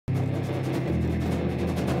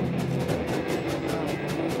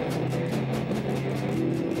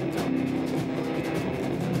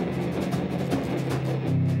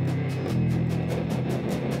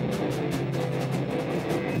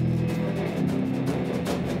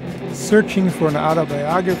searching for an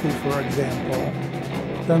autobiography, for example,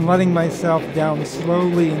 then letting myself down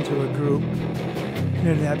slowly into a group in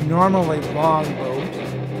an abnormally long boat,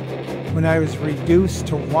 when I was reduced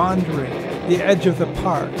to wandering the edge of the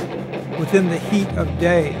park within the heat of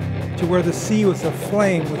day to where the sea was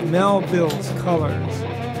aflame with Melville's colors.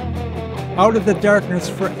 Out of the darkness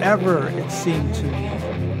forever, it seemed to me,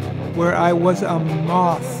 where I was a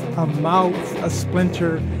moth, a mouth, a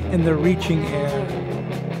splinter in the reaching air.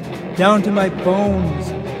 Down to my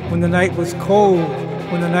bones when the night was cold,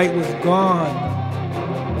 when the night was gone.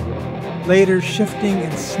 Later, shifting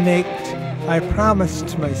and snaked, I promised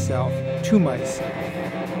to myself,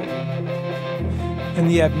 in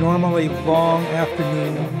the abnormally long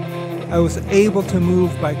afternoon, I was able to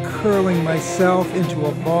move by curling myself into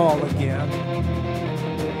a ball again.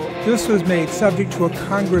 This was made subject to a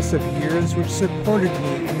congress of years which supported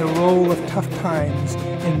me in the role of Tough Times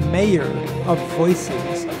and mayor of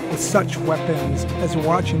voices with such weapons as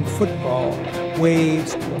watching football,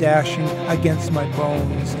 waves dashing against my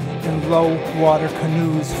bones, and low water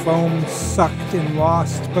canoes, foam sucked and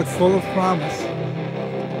lost, but full of promise.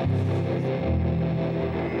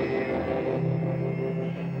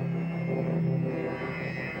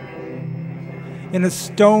 In a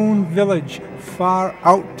stone village far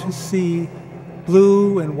out to sea,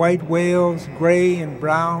 blue and white whales, gray and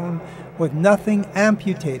brown, with nothing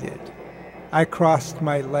amputated, I crossed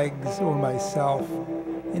my legs over myself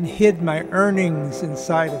and hid my earnings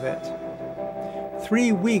inside of it.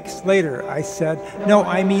 3 weeks later, I said, no,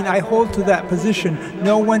 I mean, I hold to that position.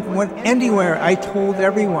 No one went anywhere, I told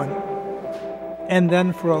everyone. And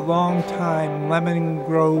then for a long time, lemon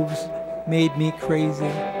groves made me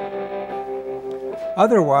crazy.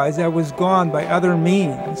 Otherwise, I was gone by other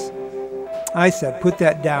means. I said, put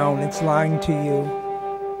that down, it's lying to you.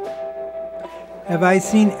 Have I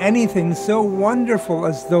seen anything so wonderful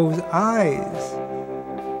as those eyes?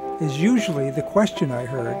 Is usually the question I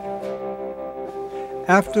heard.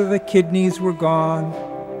 After the kidneys were gone,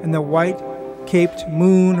 and the white-caped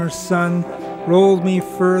moon or sun rolled me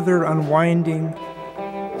further unwinding,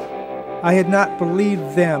 I had not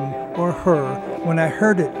believed them or her when I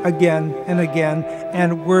heard it again and again,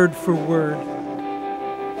 and word for word.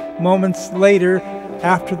 Moments later,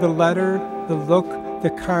 after the letter, the look, the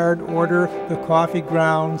card order, the coffee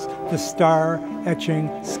grounds, the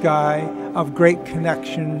star-etching sky of great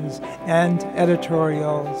connections and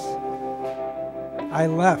editorials, I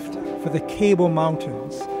left for the Cable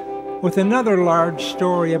Mountains with another large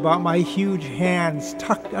story about my huge hands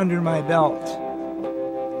tucked under my belt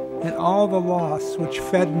and all the loss which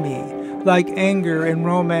fed me like anger and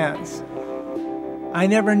romance. I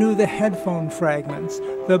never knew the headphone fragments,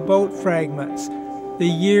 the boat fragments, the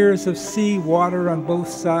years of sea water on both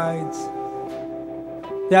sides.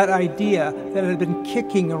 That idea that had been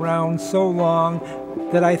kicking around so long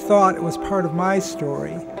that I thought it was part of my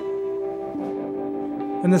story.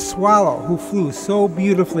 And the swallow who flew so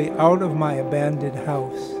beautifully out of my abandoned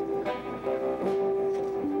house.